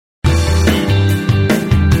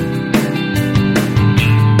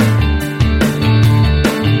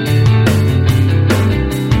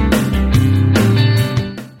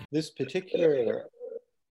particular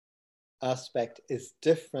aspect is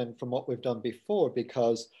different from what we've done before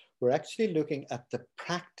because we're actually looking at the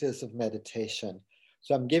practice of meditation.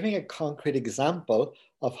 So I'm giving a concrete example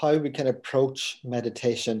of how we can approach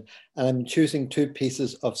meditation, and I'm choosing two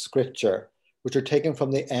pieces of scripture, which are taken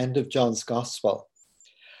from the end of John's Gospel.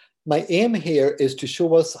 My aim here is to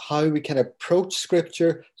show us how we can approach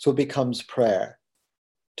scripture so it becomes prayer.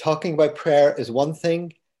 Talking about prayer is one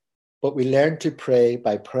thing, but we learn to pray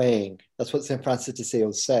by praying. That's what St. Francis de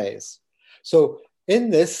Sales says. So in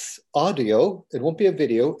this audio, it won't be a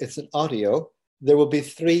video, it's an audio, there will be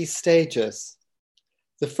 3 stages.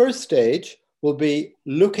 The first stage will be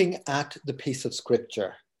looking at the piece of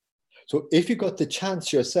scripture. So if you got the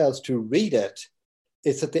chance yourselves to read it,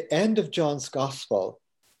 it's at the end of John's Gospel.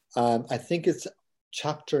 I think it's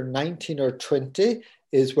chapter 19 or 20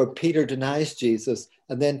 is where Peter denies Jesus,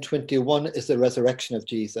 and then 21 is the resurrection of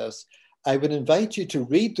Jesus. I would invite you to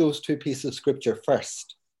read those 2 pieces of scripture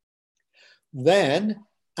first. Then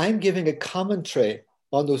I'm giving a commentary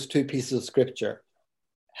on those 2 pieces of scripture,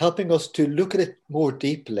 helping us to look at it more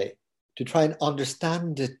deeply, to try and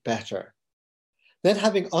understand it better. Then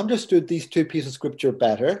having understood these 2 pieces of scripture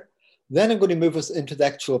better, then I'm going to move us into the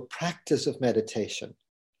actual practice of meditation.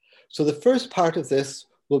 So the first part of this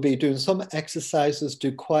will be doing some exercises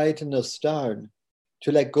to quieten us down,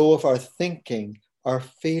 to let go of our thinking, our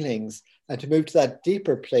feelings, and to move to that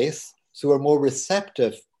deeper place so we're more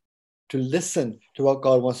receptive to listen to what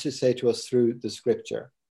God wants to say to us through the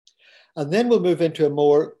scripture. And then we'll move into a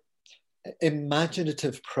more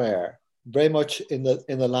imaginative prayer, very much in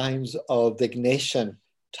the lines of the Ignatian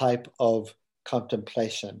type of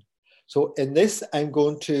contemplation. So in this, I'm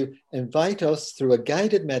going to invite us through a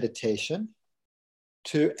guided meditation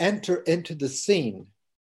to enter into the scene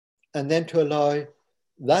and then to allow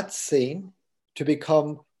that scene to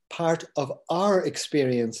become part of our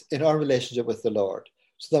experience in our relationship with the Lord,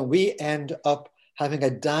 so that we end up having a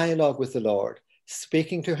dialogue with the Lord,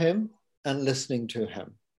 speaking to him and listening to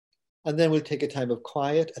him. And then we'll take a time of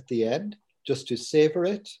quiet at the end, just to savor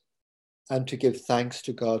it and to give thanks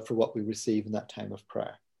to God for what we receive in that time of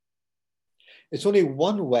prayer. It's only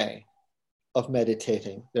one way of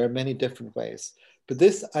meditating. There are many different ways, but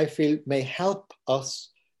this, I feel, may help us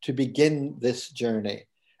to begin this journey.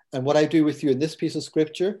 And what I do with you in this piece of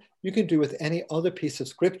scripture, you can do with any other piece of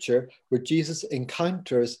scripture where Jesus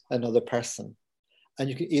encounters another person. And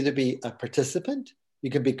you can either be a participant, you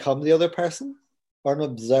can become the other person, or an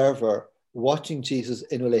observer watching Jesus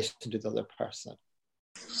in relation to the other person.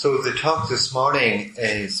 So the talk this morning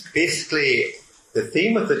is basically, the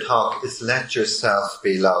theme of the talk is let yourself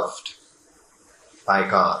be loved by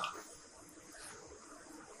God.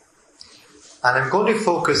 And I'm going to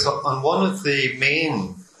focus on one of the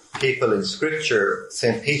main people in Scripture,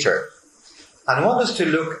 St. Peter. And I want us to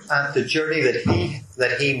look at the journey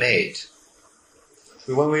that he made.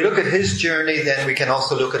 When we look at his journey, then we can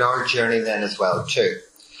also look at our journey then as well too.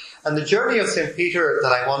 And the journey of St. Peter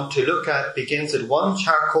that I want to look at begins at one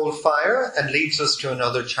charcoal fire and leads us to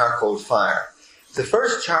another charcoal fire. The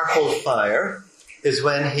first charcoal fire is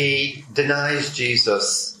when he denies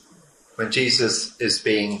Jesus, when Jesus is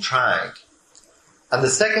being tried. And the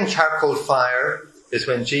second charcoal fire is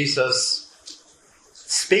when Jesus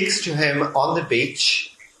speaks to him on the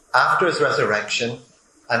beach after his resurrection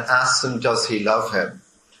and asks him, does he love him?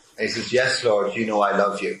 And he says, yes, Lord, you know I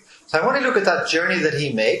love you. So I want to look at that journey that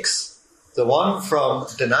he makes, the one from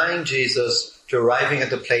denying Jesus to arriving at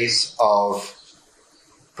the place of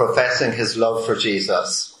professing his love for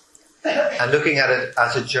Jesus, and looking at it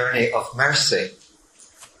as a journey of mercy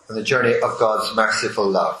and the journey of God's merciful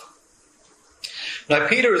love. Now,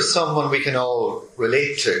 Peter is someone we can all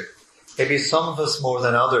relate to, maybe some of us more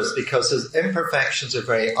than others, because his imperfections are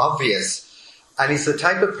very obvious, and he's the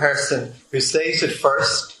type of person who says it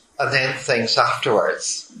first and then thinks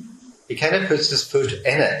afterwards. He kind of puts his foot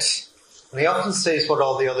in it, and he often says what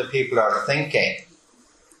all the other people are thinking.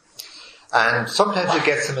 And sometimes it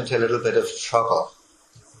gets him into a little bit of trouble.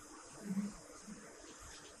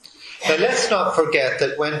 Now let's not forget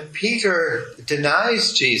that when Peter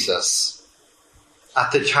denies Jesus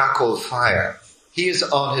at the charcoal fire, he is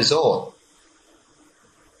on his own.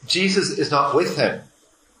 Jesus is not with him.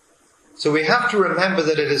 So we have to remember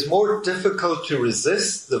that it is more difficult to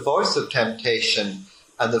resist the voice of temptation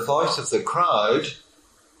and the voice of the crowd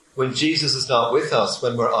when Jesus is not with us,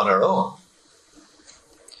 when we're on our own.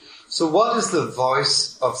 So what is the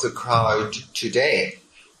voice of the crowd today?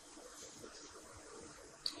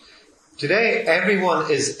 Today, everyone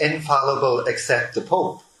is infallible except the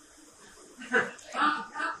Pope.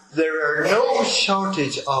 There are no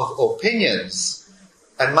shortage of opinions,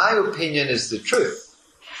 and my opinion is the truth.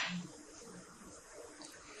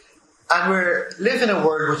 And we live in a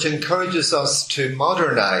world which encourages us to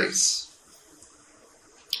modernize.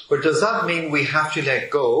 But does that mean we have to let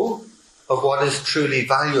go of what is truly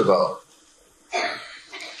valuable?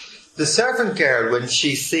 The servant girl, when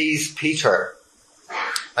she sees Peter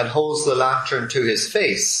and holds the lantern to his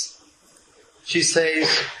face, she says,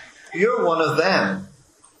 "You're one of them."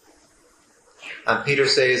 And Peter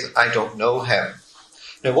says, "I don't know him."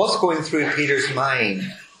 Now, what's going through Peter's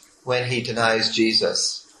mind when he denies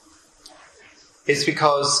Jesus? It's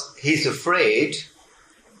because he's afraid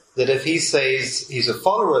that if he says he's a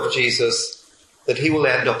follower of Jesus, that he will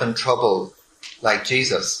end up in trouble like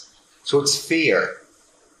Jesus. So it's fear.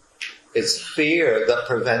 It's fear that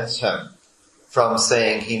prevents him from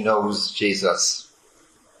saying he knows Jesus.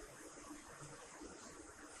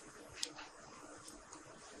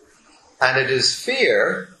 And it is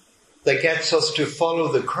fear that gets us to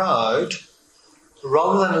follow the crowd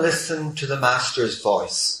rather than listen to the Master's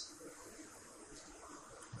voice.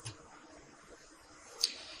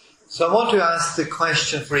 So I want to ask the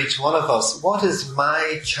question for each one of us, what is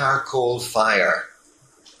my charcoal fire?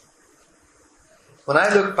 When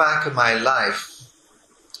I look back at my life,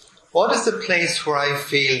 what is the place where I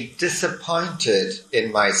feel disappointed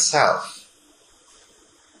in myself?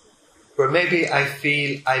 Where maybe I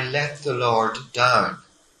feel I let the Lord down?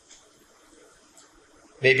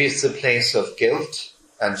 Maybe it's a place of guilt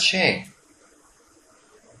and shame.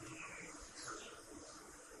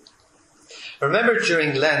 I remember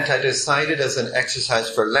during Lent, I decided as an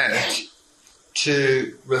exercise for Lent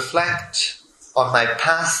to reflect on my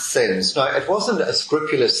past sins. Now, it wasn't a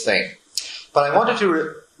scrupulous thing, but I wanted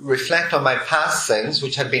to reflect on my past sins,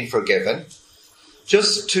 which had been forgiven,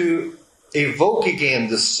 just to evoke again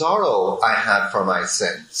the sorrow I had for my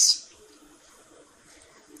sins.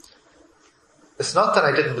 It's not that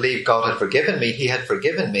I didn't believe God had forgiven me, He had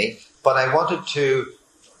forgiven me, but I wanted to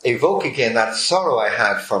evoke again that sorrow I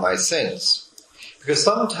had for my sins. Because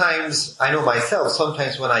sometimes, I know myself,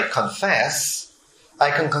 sometimes when I can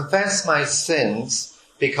confess my sins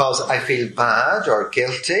because I feel bad or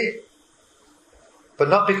guilty, but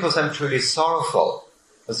not because I'm truly sorrowful.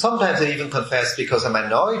 And sometimes I even confess because I'm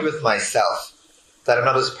annoyed with myself that I'm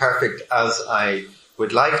not as perfect as I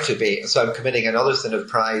would like to be. So I'm committing another sin of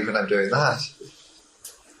pride when I'm doing that.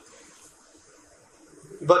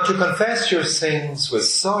 But to confess your sins with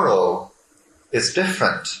sorrow is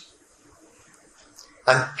different.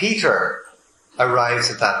 And Peter arrives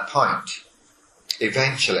at that point,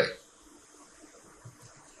 eventually.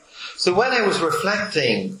 So when I was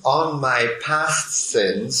reflecting on my past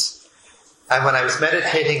sins, and when I was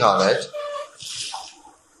meditating on it,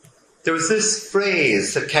 there was this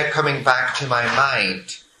phrase that kept coming back to my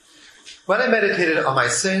mind. When I meditated on my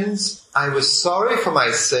sins, I was sorry for my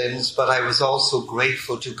sins, but I was also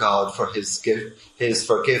grateful to God for His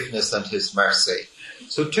forgiveness and His mercy.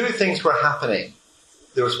 So two things were happening.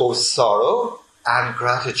 There was both sorrow and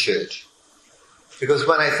gratitude. Because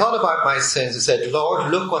when I thought about my sins, I said,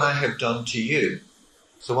 Lord, look what I have done to you.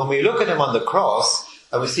 So when we look at Him on the cross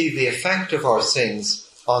and we see the effect of our sins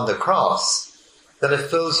on the cross, then it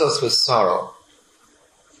fills us with sorrow.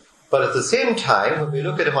 But at the same time, when we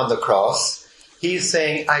look at Him on the cross, He's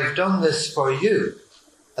saying, I've done this for you.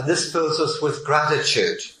 And this fills us with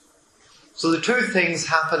gratitude. So the two things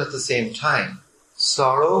happen at the same time.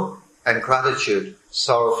 Sorrow and gratitude.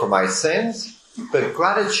 Sorrow for my sins, but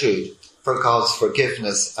gratitude for God's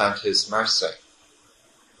forgiveness and His mercy.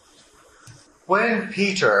 When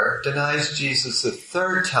Peter denies Jesus a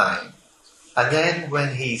third time, and then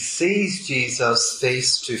when he sees Jesus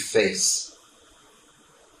face to face,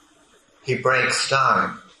 he breaks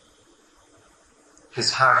down.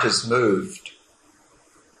 His heart is moved.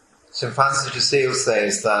 St. Francis de Sales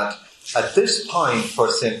says that at this point for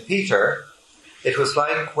St. Peter, it was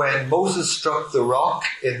like when Moses struck the rock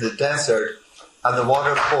in the desert and the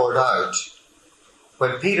water poured out.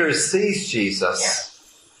 When Peter sees Jesus,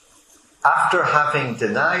 after having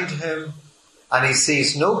denied Him, and he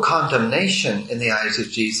sees no condemnation in the eyes of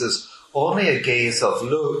Jesus, only a gaze of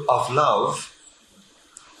love,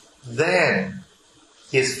 then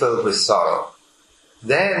he is filled with sorrow.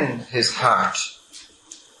 Then his heart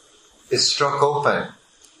is struck open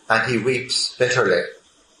and he weeps bitterly.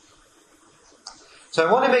 So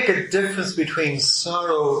I want to make a difference between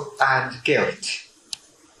sorrow and guilt.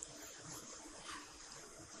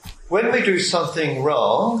 When we do something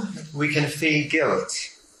wrong, we can feel guilt.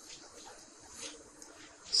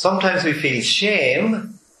 Sometimes we feel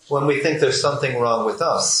shame when we think there's something wrong with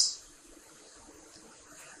us.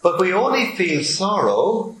 But we only feel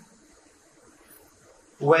sorrow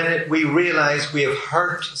when we realize we have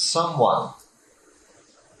hurt someone.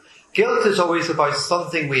 Guilt is always about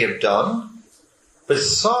something we have done, but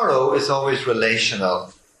sorrow is always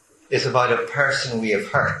relational. It's about a person we have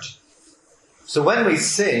hurt. So when we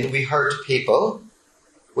sin, we hurt people,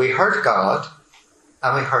 we hurt God,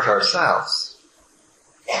 and we hurt ourselves.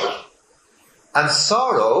 And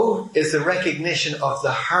sorrow is the recognition of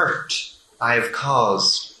the hurt I have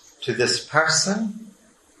caused to this person,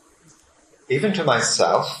 even to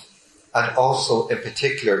myself, and also in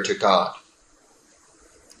particular to God.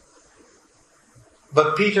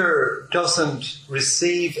 But Peter doesn't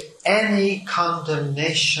receive any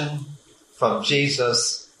condemnation from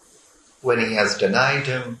Jesus when he has denied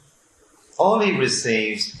him. All he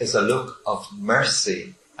receives is a look of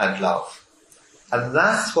mercy and love. And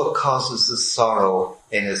that's what causes the sorrow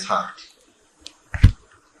in his heart.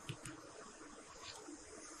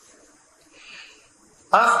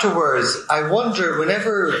 Afterwards, I wonder,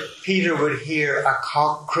 whenever Peter would hear a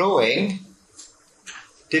cock crowing,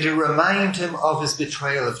 did it remind him of his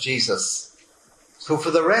betrayal of Jesus? So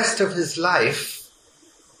for the rest of his life,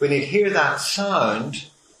 when he'd hear that sound,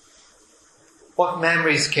 what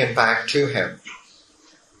memories came back to him?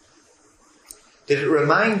 Did it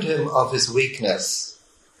remind him of his weakness?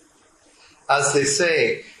 As they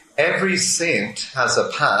say, every saint has a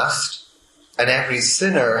past and every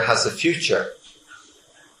sinner has a future.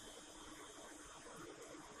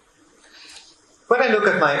 When I look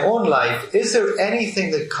at my own life, is there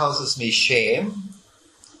anything that causes me shame,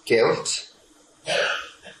 guilt?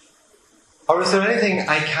 Or is there anything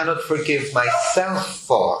I cannot forgive myself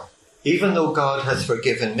for, even though God has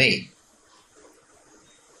forgiven me?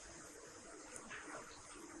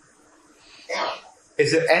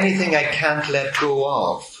 Is there anything I can't let go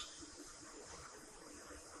of?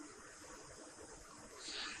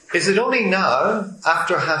 Is it only now,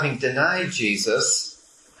 after having denied Jesus,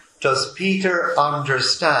 does Peter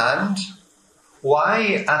understand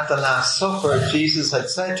why at the Last Supper Jesus had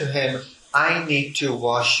said to him, I need to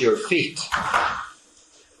wash your feet?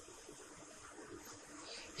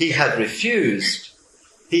 He had refused.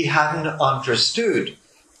 He hadn't understood.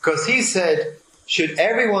 Because he said, should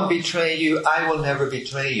everyone betray you, I will never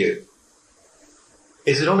betray you.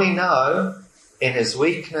 Is it only now, in his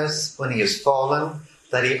weakness, when he has fallen,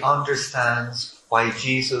 that he understands why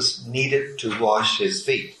Jesus needed to wash his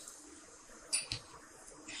feet?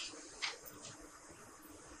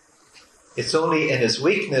 It's only in his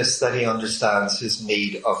weakness that he understands his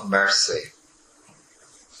need of mercy.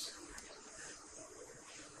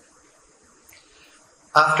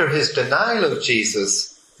 After his denial of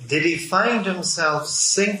Jesus, did he find himself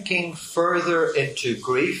sinking further into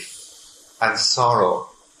grief and sorrow?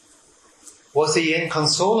 Was he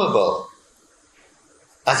inconsolable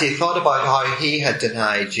as he thought about how he had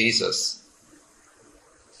denied Jesus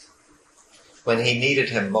when he needed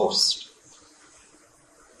him most?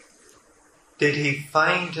 Did he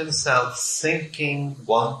find himself sinking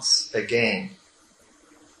once again?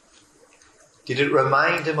 Did it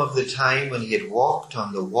remind him of the time when he had walked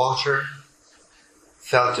on the water,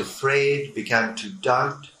 felt afraid, began to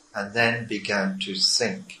doubt, and then began to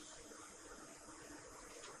sink?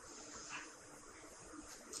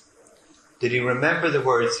 Did he remember the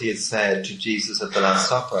words he had said to Jesus at the Last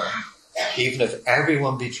Supper? Even if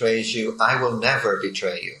everyone betrays you, I will never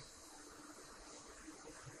betray you.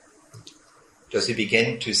 Does he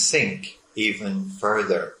begin to sink even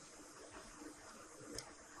further?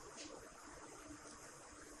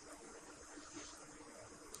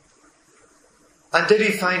 And did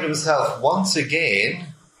he find himself once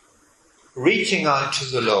again reaching out to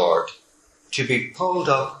the Lord to be pulled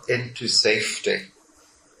up into safety?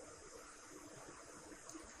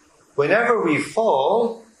 Whenever we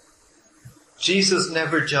fall, Jesus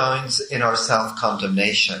never joins in our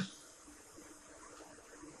self-condemnation.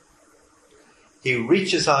 He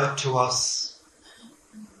reaches out to us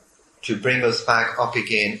to bring us back up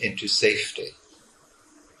again into safety.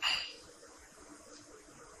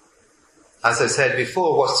 As I said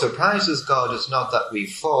before, what surprises God is not that we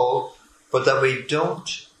fall, but that we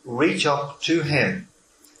don't reach up to him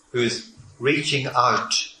who is reaching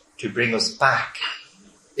out to bring us back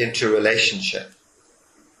into relationship.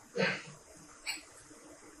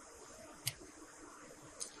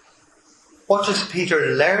 What does Peter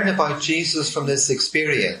learn about Jesus from this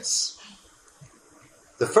experience?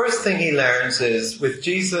 The first thing he learns is, with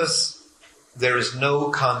Jesus, there is no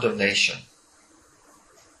condemnation.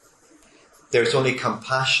 There's only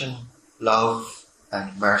compassion, love,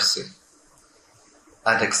 and mercy,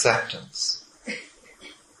 and acceptance.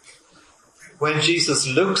 When Jesus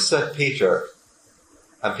looks at Peter,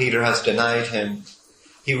 and Peter has denied him,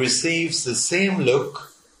 he receives the same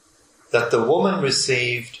look that the woman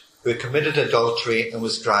received who had committed adultery and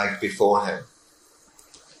was dragged before him.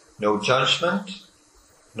 No judgment,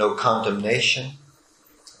 no condemnation,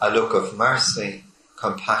 a look of mercy,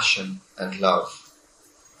 compassion, and love.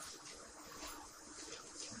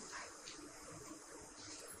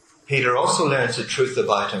 Peter also learns a truth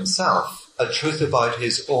about himself, a truth about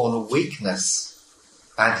his own weakness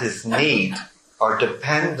and his need or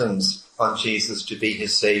dependence on Jesus to be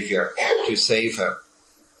his Saviour, to save him.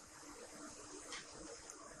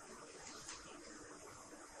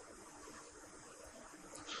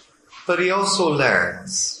 But he also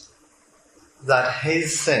learns that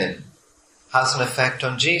his sin has an effect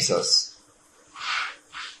on Jesus.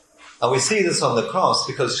 And we see this on the cross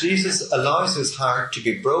because Jesus allows his heart to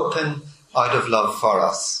be broken out of love for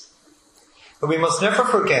us. But we must never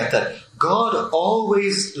forget that God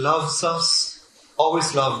always loves us,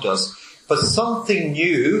 always loved us. But something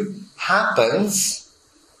new happens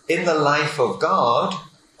in the life of God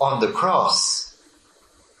on the cross.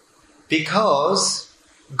 Because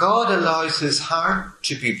God allows his heart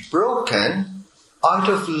to be broken out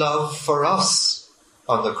of love for us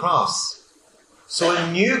on the cross. So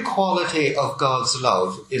a new quality of God's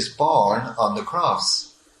love is born on the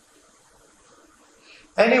cross.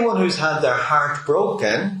 Anyone who's had their heart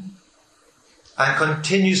broken and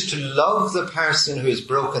continues to love the person who has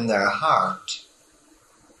broken their heart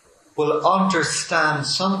will understand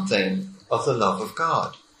something of the love of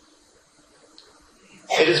God.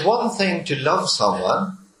 It is one thing to love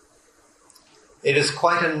someone. It is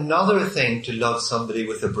quite another thing to love somebody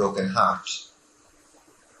with a broken heart.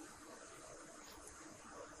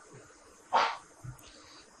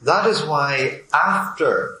 That is why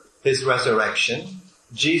after his resurrection,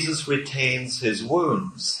 Jesus retains his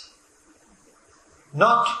wounds.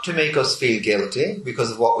 Not to make us feel guilty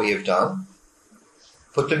because of what we have done,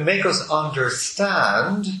 but to make us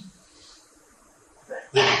understand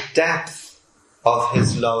the depth of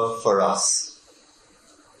his love for us.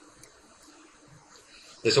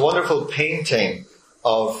 There's a wonderful painting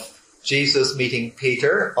of Jesus meeting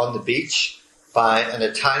Peter on the beach by an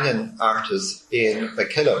Italian artist in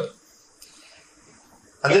Mackillop.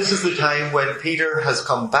 And this is the time when Peter has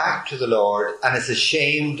come back to the Lord and is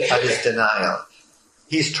ashamed at his denial.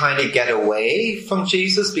 He's trying to get away from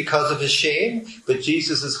Jesus because of his shame, but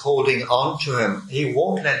Jesus is holding on to him. He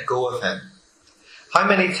won't let go of him. How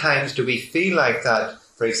many times do we feel like that,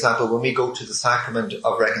 for example, when we go to the sacrament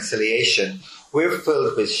of reconciliation? We're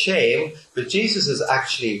filled with shame, but Jesus is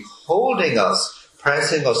actually holding us,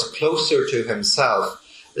 pressing us closer to himself,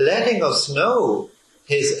 letting us know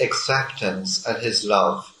his acceptance and his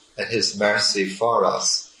love and his mercy for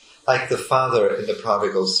us, like the father in the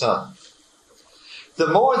prodigal son. The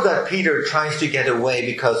more that Peter tries to get away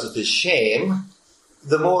because of his shame,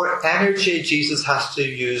 the more energy Jesus has to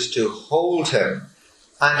use to hold him.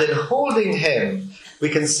 And in holding him, we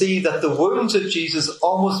can see that the wounds of Jesus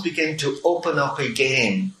almost begin to open up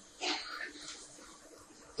again.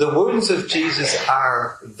 The wounds of Jesus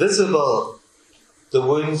are visible. The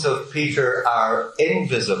wounds of Peter are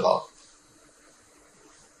invisible.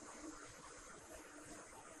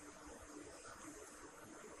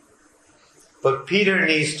 But Peter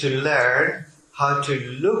needs to learn how to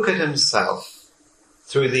look at himself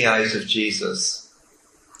through the eyes of Jesus,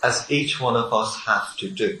 as each one of us have to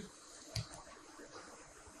do.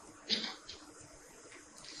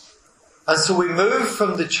 And so we move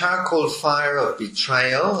from the charcoal fire of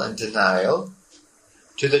betrayal and denial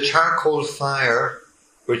to the charcoal fire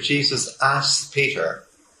where Jesus asks Peter,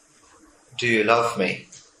 "Do you love me?"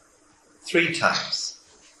 3 times.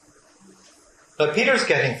 Now Peter's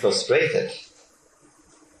getting frustrated.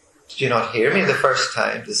 Did you not hear me the first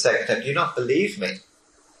time, the second time? Do you not believe me?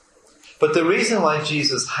 But the reason why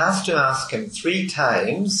Jesus has to ask him 3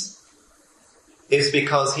 times is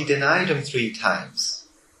because he denied him 3 times.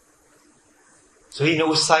 So he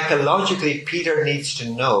knows psychologically Peter needs to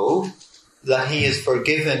know that he is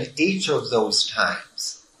forgiven each of those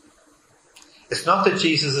times. It's not that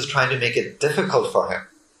Jesus is trying to make it difficult for him.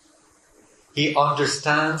 He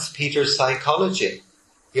understands Peter's psychology.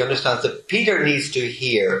 He understands that Peter needs to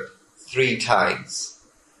hear 3 times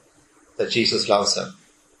that Jesus loves him.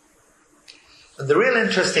 And the real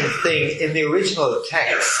interesting thing in the original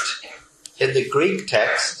text, in the Greek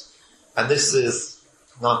text, and this is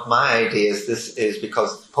not my ideas, this is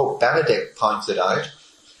because Pope Benedict points it out,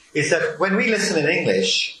 is that when we listen in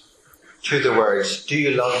English to the words, "Do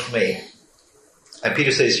you love me?" and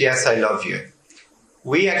Peter says, "Yes, I love you,"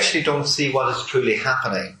 we actually don't see what is truly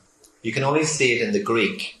happening. You can only see it in the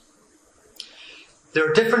Greek. There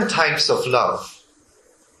are different types of love.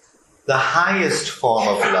 The highest form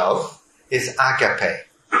of love is agape,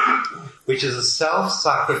 which is a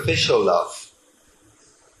self-sacrificial love.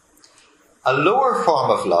 A lower form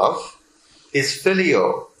of love is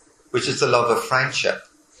phileo, which is the love of friendship.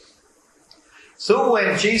 So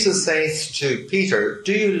when Jesus says to Peter,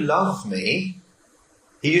 "Do you love me?"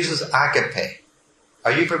 he uses agape.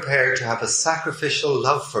 Are you prepared to have a sacrificial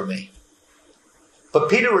love for me? But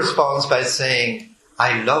Peter responds by saying,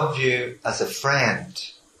 "I love you as a friend,"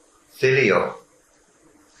 phileo.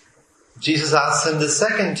 Jesus asks him the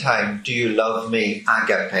second time, "Do you love me?"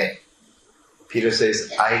 agape. Peter says,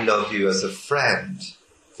 "I love you as a friend,"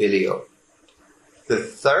 phileo. The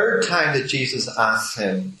third time that Jesus asks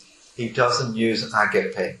him, he doesn't use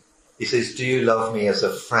agape. He says, "Do you love me as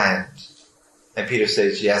a friend?" And Peter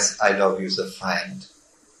says, "Yes, I love you as a friend."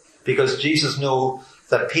 Because Jesus knows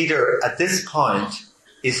that Peter, at this point,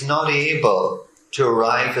 is not able to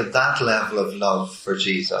arrive at that level of love for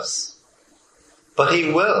Jesus. But he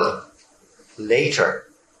will later.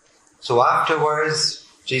 So afterwards,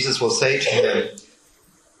 Jesus will say to him,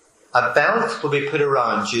 "A belt will be put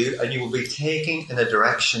around you and you will be taken in a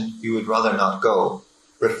direction you would rather not go,"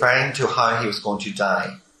 referring to how he was going to die.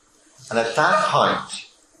 And at that point,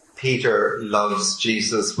 Peter loves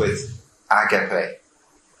Jesus with agape.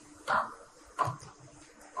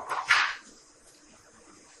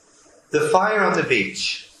 The fire on the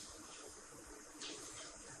beach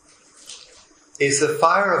is the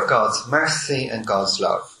fire of God's mercy and God's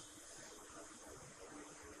love.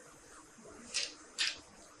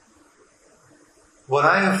 What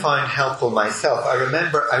I have found helpful myself, I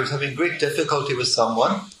remember I was having great difficulty with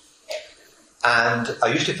someone, and I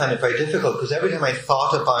used to find it very difficult because every time I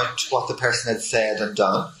thought about what the person had said and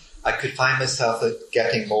done, I could find myself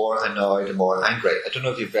getting more annoyed and more angry. I don't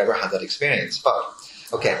know if you've ever had that experience, but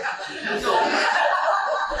okay.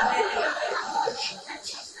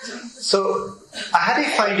 So I had to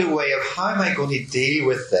find a way of how am I going to deal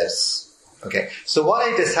with this. Okay. So what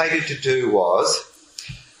I decided to do was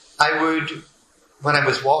when I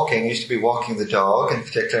was walking, I used to be walking the dog, in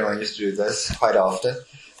particular I used to do this quite often,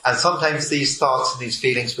 and sometimes these thoughts and these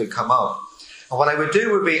feelings would come up. And what I would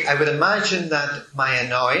do would be, I would imagine that my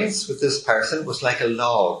annoyance with this person was like a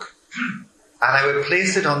log, and I would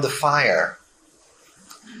place it on the fire.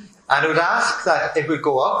 And I would ask that it would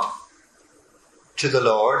go up to the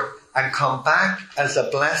Lord and come back as a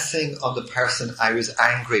blessing on the person I was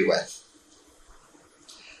angry with.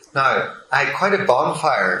 Now, I had quite a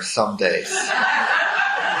bonfire some days.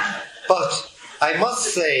 But I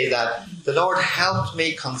must say that the Lord helped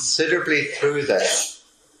me considerably through this.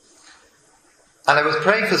 And I was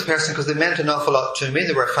praying for this person because they meant an awful lot to me.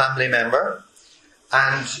 They were a family member.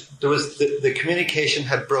 And there was the communication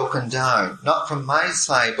had broken down, not from my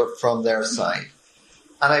side, but from their side.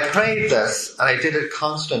 And I prayed this, and I did it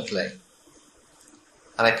constantly.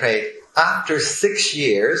 And I prayed, after 6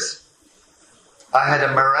 years, I had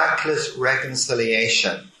a miraculous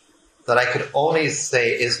reconciliation that I could only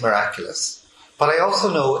say is miraculous. But I also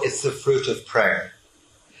know it's the fruit of prayer.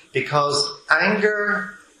 Because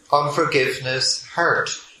anger, unforgiveness, hurt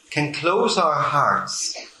can close our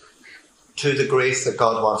hearts to the grace that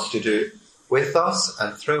God wants to do with us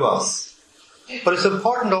and through us. But it's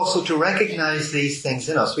important also to recognize these things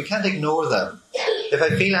in us. We can't ignore them. If I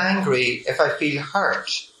feel angry, if I feel hurt,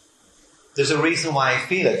 there's a reason why I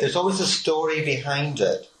feel it. There's always a story behind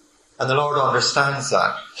it. And the Lord understands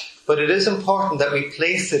that. But it is important that we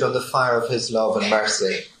place it on the fire of His love and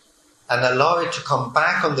mercy and allow it to come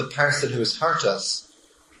back on the person who has hurt us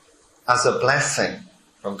as a blessing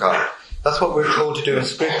from God. That's what we're told to do in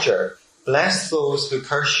Scripture. Bless those who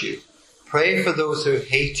curse you. Pray for those who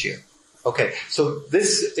hate you. Okay, so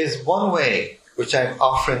this is one way which I'm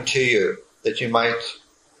offering to you that you might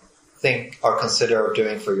think or consider of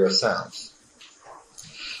doing for yourselves.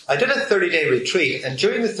 I did a 30-day retreat, and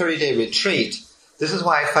during the 30-day retreat, this is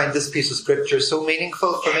why I find this piece of Scripture so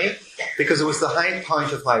meaningful for me, because it was the high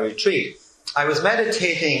point of my retreat. I was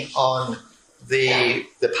meditating on the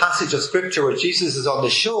passage of Scripture where Jesus is on the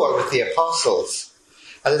shore with the apostles.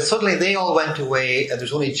 And then suddenly they all went away and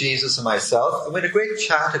there's only Jesus and myself. And we had a great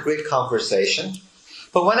chat, a great conversation.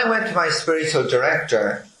 But when I went to my spiritual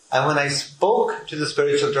director, and when I spoke to the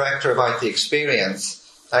spiritual director about the experience,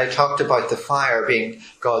 I talked about the fire being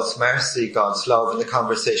God's mercy, God's love, and the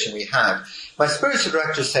conversation we had. My spiritual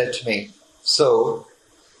director said to me, "So,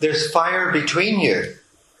 there's fire between you."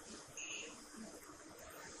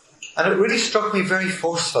 And it really struck me very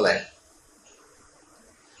forcefully.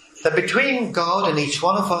 That between God and each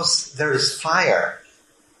one of us, there is fire.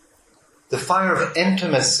 The fire of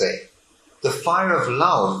intimacy. The fire of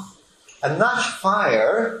love. And that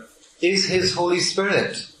fire is His Holy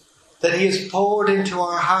Spirit. That He has poured into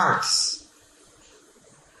our hearts.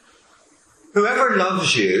 Whoever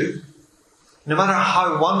loves you, no matter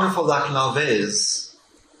how wonderful that love is,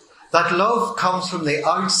 that love comes from the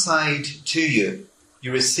outside to you.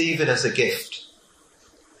 You receive it as a gift.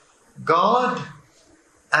 God,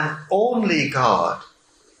 and only God,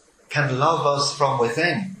 can love us from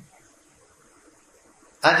within.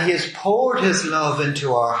 And he has poured his love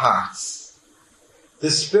into our hearts.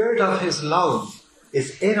 The spirit of his love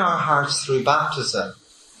is in our hearts through baptism.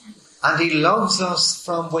 And he loves us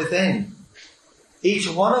from within. Each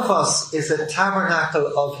one of us is a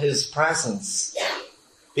tabernacle of his presence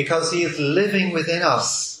because he is living within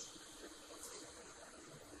us.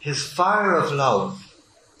 His fire of love,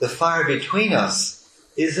 the fire between us,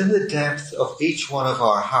 is in the depth of each one of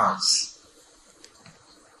our hearts.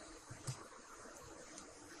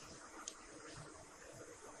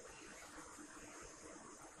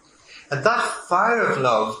 And that fire of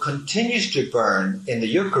love continues to burn in the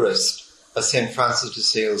Eucharist, as St. Francis de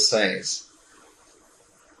Sales says.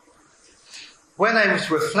 When I was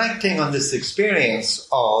reflecting on this experience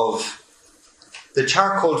of the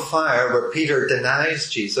charcoal fire where Peter denies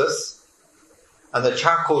Jesus and the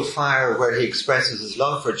charcoal fire where he expresses his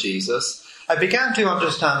love for Jesus, I began to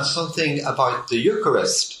understand something about the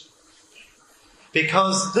Eucharist.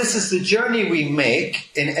 Because this is the journey we make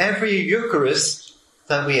in every Eucharist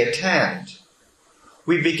that we attend.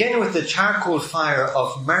 We begin with the charcoal fire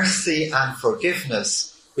of mercy and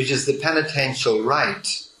forgiveness, which is the penitential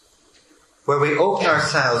rite, where we open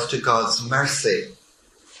ourselves to God's mercy,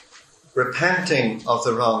 repenting of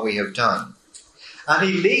the wrong we have done. And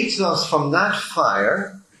he leads us from that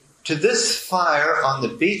fire to this fire on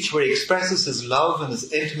the beach where he expresses his love and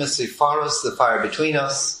his intimacy for us, the fire between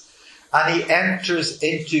us, and he enters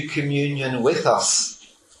into communion with us.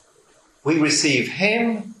 We receive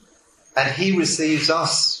him and he receives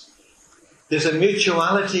us. There's a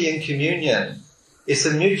mutuality in communion. It's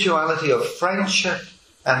a mutuality of friendship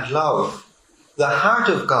and love. The heart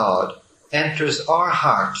of God enters our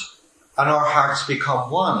heart and our hearts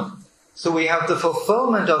become one. So we have the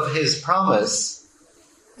fulfillment of his promise.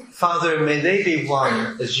 Father, may they be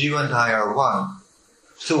one as you and I are one.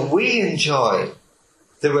 So we enjoy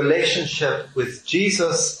the relationship with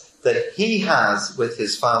Jesus that he has with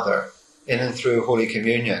his Father in and through Holy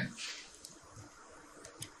Communion.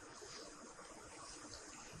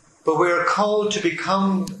 But we are called to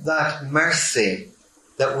become that mercy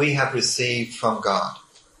that we have received from God.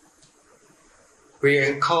 We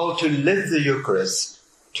are called to live the Eucharist,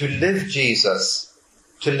 to live Jesus,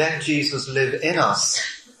 to let Jesus live in us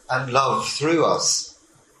and love through us.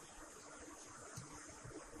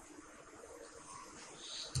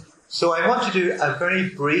 So I want to do a very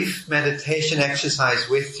brief meditation exercise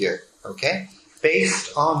with you, okay?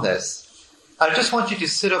 Based on this. I just want you to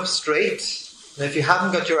sit up straight. And if you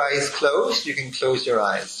haven't got your eyes closed, you can close your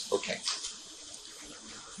eyes. Okay.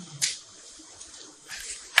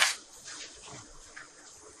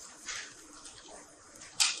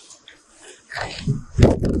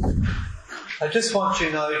 I just want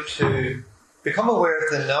you now to become aware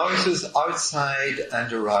of the noises outside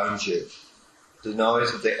and around you. The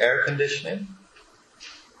noise of the air conditioning,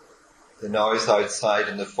 the noise outside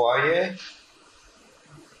in the foyer,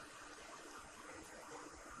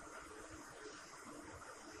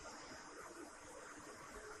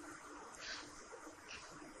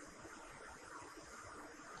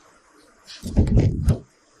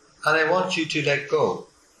 and I want you to let go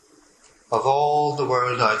of all the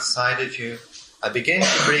world outside of you and begin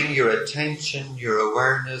to bring your attention, your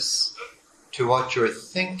awareness to what you're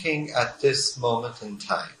thinking at this moment in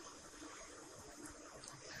time.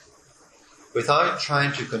 Without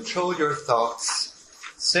trying to control your thoughts,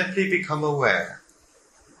 simply become aware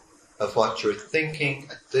of what you're thinking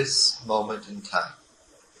at this moment in time.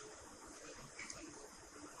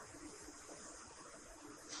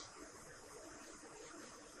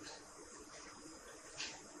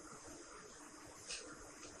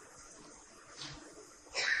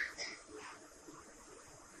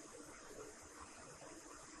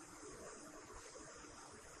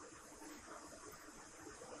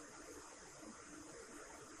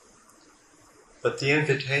 But the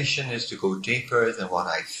invitation is to go deeper than what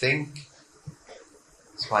I think.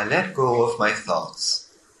 So I let go of my thoughts,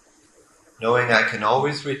 knowing I can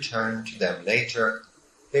always return to them later.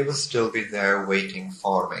 They will still be there waiting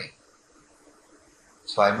for me.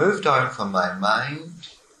 So I move down from my mind,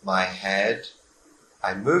 my head.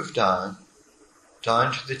 I move down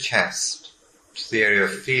to the chest, to the area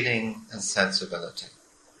of feeling and sensibility.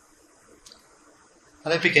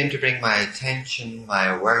 And I begin to bring my attention, my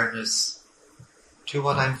awareness, to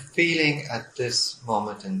what I'm feeling at this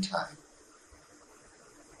moment in time.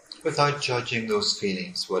 without judging those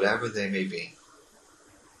feelings, whatever they may be.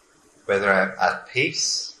 Whether I'm at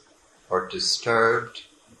peace or disturbed,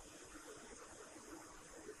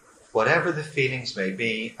 whatever the feelings may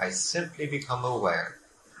be, I simply become aware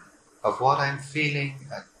of what I'm feeling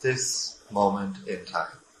at this moment in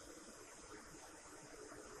time.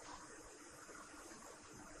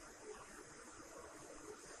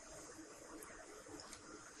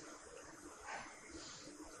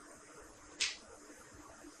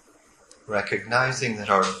 Recognizing that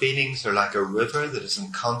our feelings are like a river that is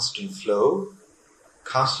in constant flow,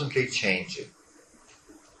 constantly changing.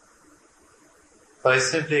 But I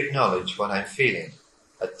simply acknowledge what I'm feeling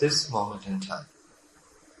at this moment in time.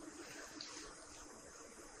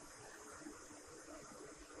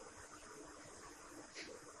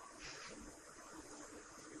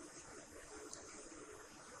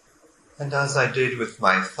 And as I did with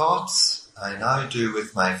my thoughts, I now do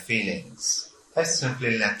with my feelings. I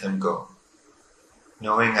simply let them go,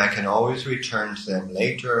 knowing I can always return to them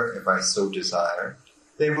later if I so desire.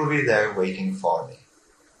 They will be there waiting for me.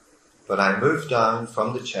 But I move down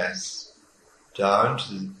from the chest, down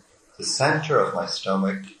to the center of my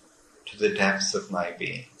stomach, to the depths of my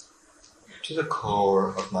being, to the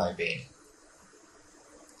core of my being.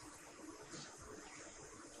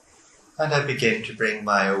 And I begin to bring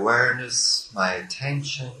my awareness, my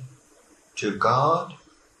attention to God,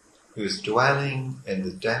 who is dwelling in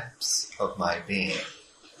the depths of my being.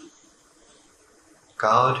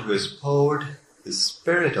 God who has poured the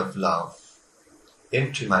Spirit of love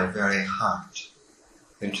into my very heart,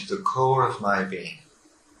 into the core of my being,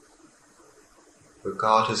 where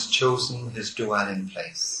God has chosen his dwelling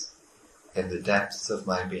place in the depths of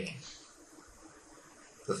my being.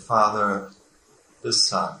 The Father, the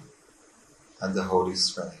Son, and the Holy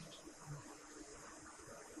Spirit.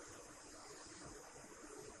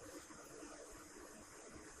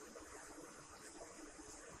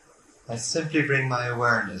 I simply bring my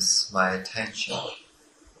awareness, my attention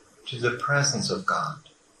to the presence of God,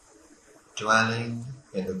 dwelling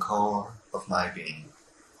in the core of my being.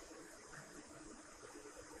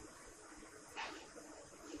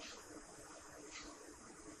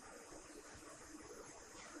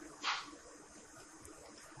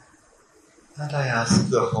 And I ask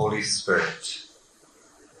the Holy Spirit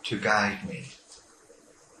to guide me,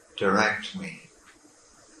 direct me,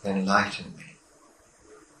 enlighten me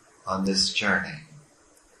on this journey.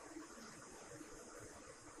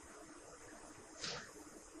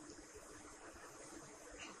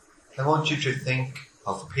 I want you to think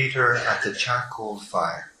of Peter at the charcoal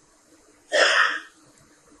fire.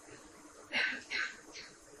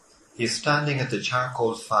 He's standing at the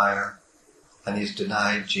charcoal fire and he's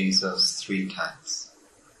denied Jesus 3 times.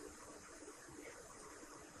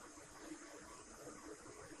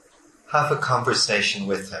 Have a conversation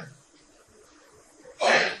with him.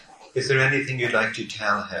 Is there anything you'd like to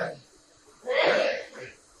tell him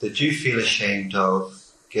that you feel ashamed of,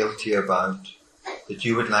 guilty about, that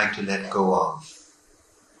you would like to let go of?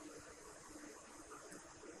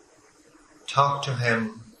 Talk to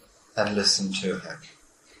him and listen to him.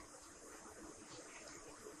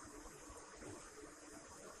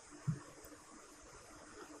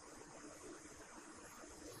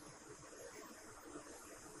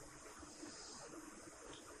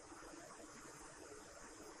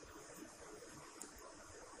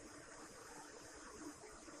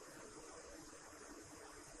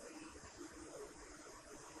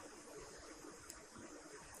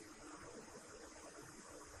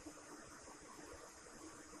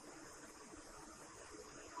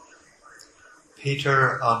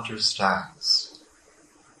 Peter understands,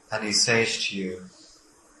 and he says to you,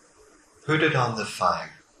 put it on the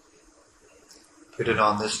fire. Put it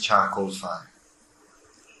on this charcoal fire.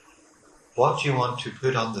 What do you want to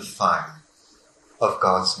put on the fire of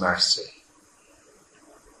God's mercy?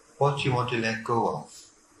 What do you want to let go of?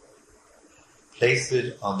 Place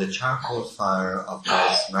it on the charcoal fire of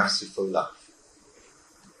God's merciful love.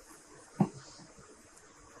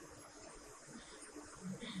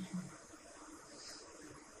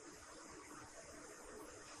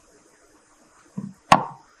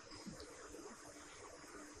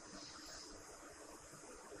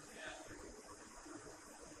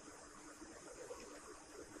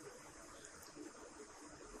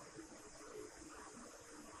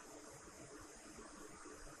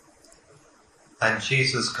 And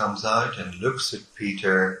Jesus comes out and looks at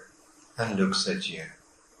Peter and looks at you.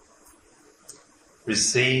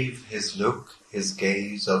 Receive his look, his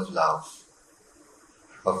gaze of love,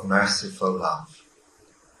 of merciful love.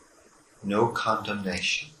 No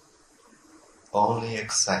condemnation, only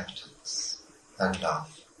acceptance and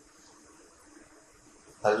love.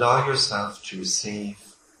 Allow yourself to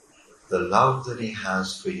receive the love that he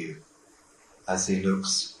has for you as he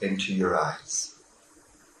looks into your eyes.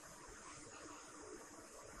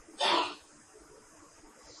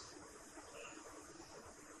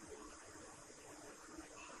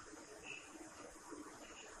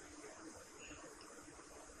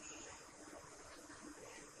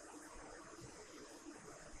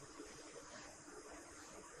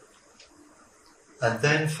 And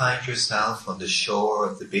then find yourself on the shore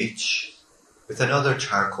of the beach with another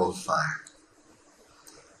charcoal fire.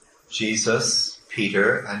 Jesus,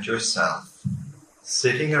 Peter, and yourself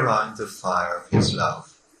sitting around the fire of his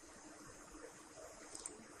love.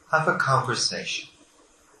 Have a conversation.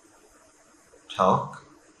 Talk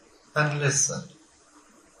and listen.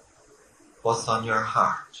 What's on your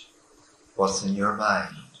heart? What's in your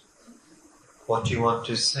mind? What do you want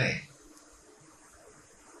to say?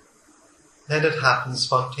 Let it happen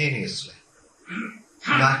spontaneously,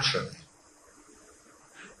 naturally.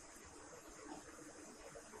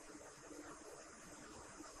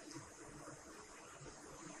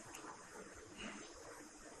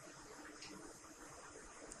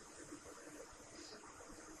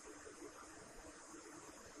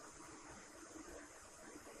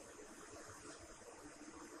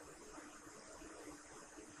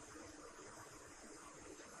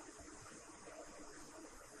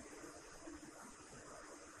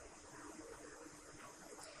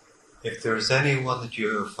 If there is anyone that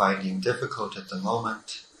you are finding difficult at the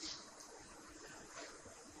moment,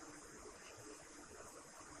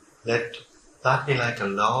 let that be like a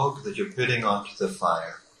log that you're putting onto the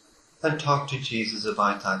fire, and talk to Jesus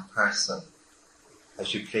about that person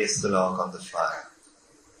as you place the log on the fire.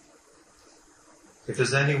 If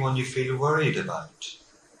there's anyone you feel worried about,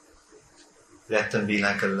 let them be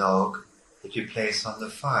like a log that you place on the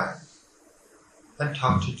fire, and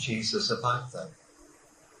talk to Jesus about them.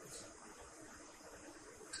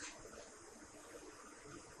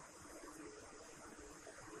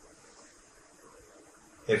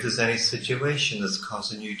 If there's any situation that's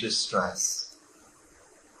causing you distress,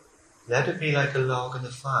 let it be like a log in the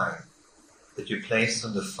fire that you place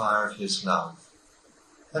on the fire of his love,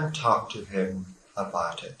 and talk to him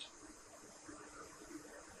about it.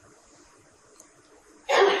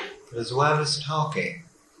 But as well as talking,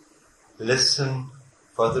 listen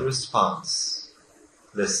for the response.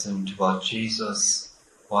 Listen to what Jesus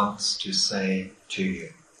wants to say to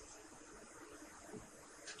you.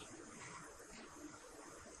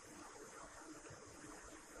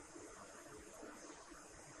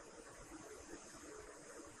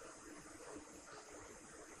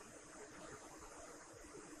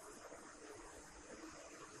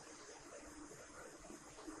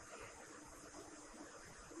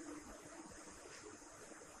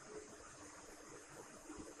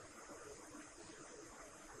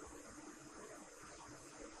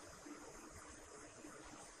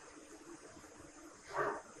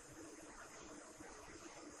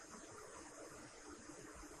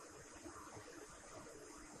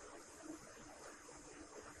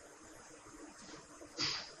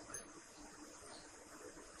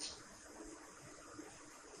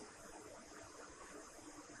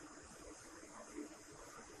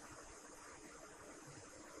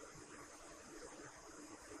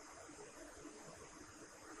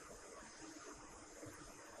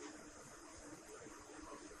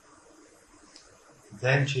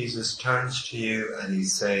 Then Jesus turns to you and he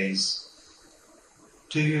says,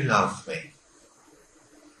 "Do you love me?"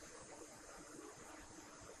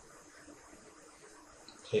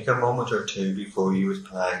 Take a moment or two before you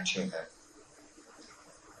reply to him.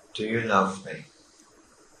 Do you love me?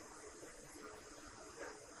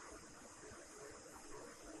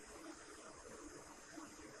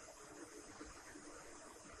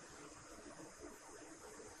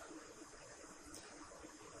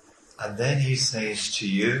 And then he says to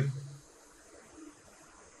you,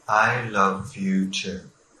 "I love you too."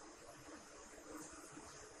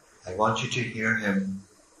 I want you to hear him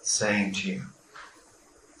saying to you,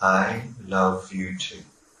 "I love you too."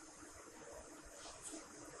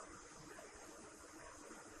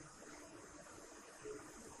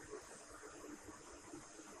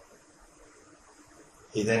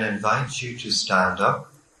 He then invites you to stand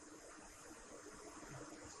up.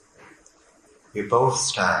 You both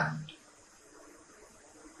stand.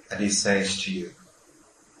 And he says to you,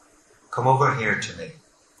 "Come over here to me.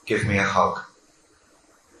 Give me a hug."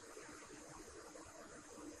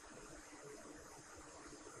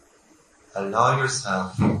 Allow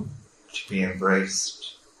yourself to be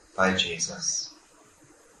embraced by Jesus.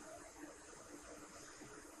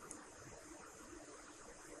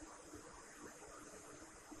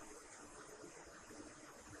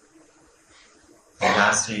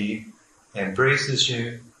 as he embraces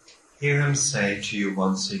you, hear him say to you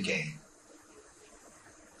once again,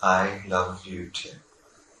 I love you too.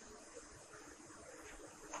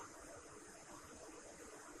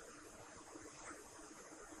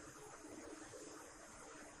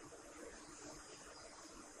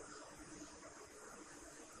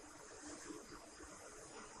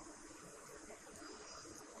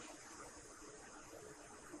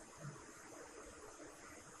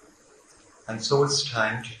 And so it's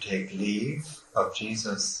time to take leave of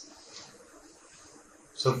Jesus.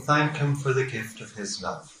 So thank him for the gift of his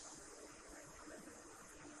love.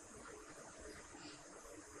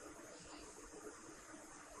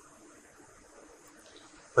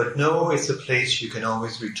 But know it's a place you can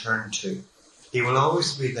always return to. He will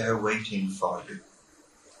always be there waiting for you.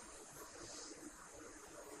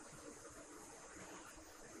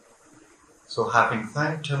 So having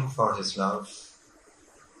thanked him for his love,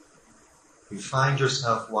 you find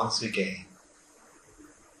yourself once again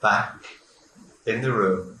back in the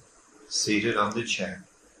room, seated on the chair.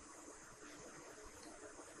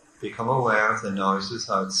 Become aware of the noises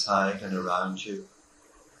outside and around you.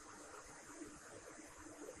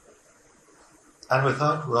 And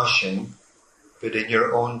without rushing, but in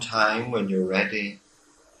your own time when you're ready,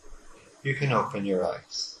 you can open your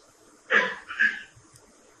eyes.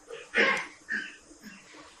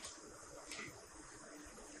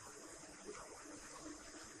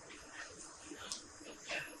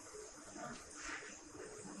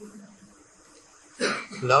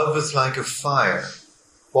 Love is like a fire.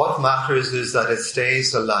 What matters is that it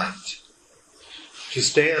stays alight. To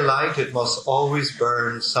stay alight, it must always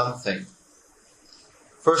burn something.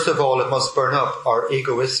 First of all, it must burn up our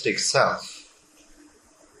egoistic self.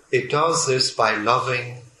 It does this by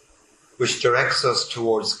loving, which directs us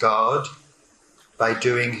towards God, by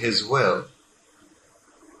doing his will,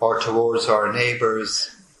 or towards our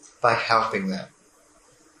neighbours, by helping them.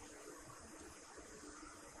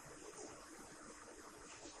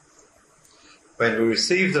 When we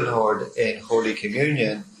receive the Lord in Holy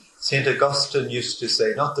Communion, St. Augustine used to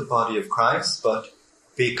say, not the body of Christ, but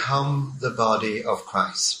become the body of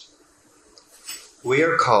Christ. We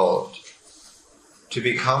are called to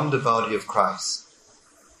become the body of Christ.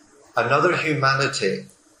 Another humanity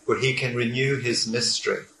where he can renew his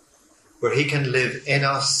mystery, where he can live in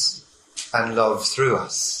us and love through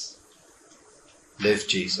us. Live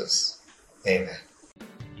Jesus. Amen.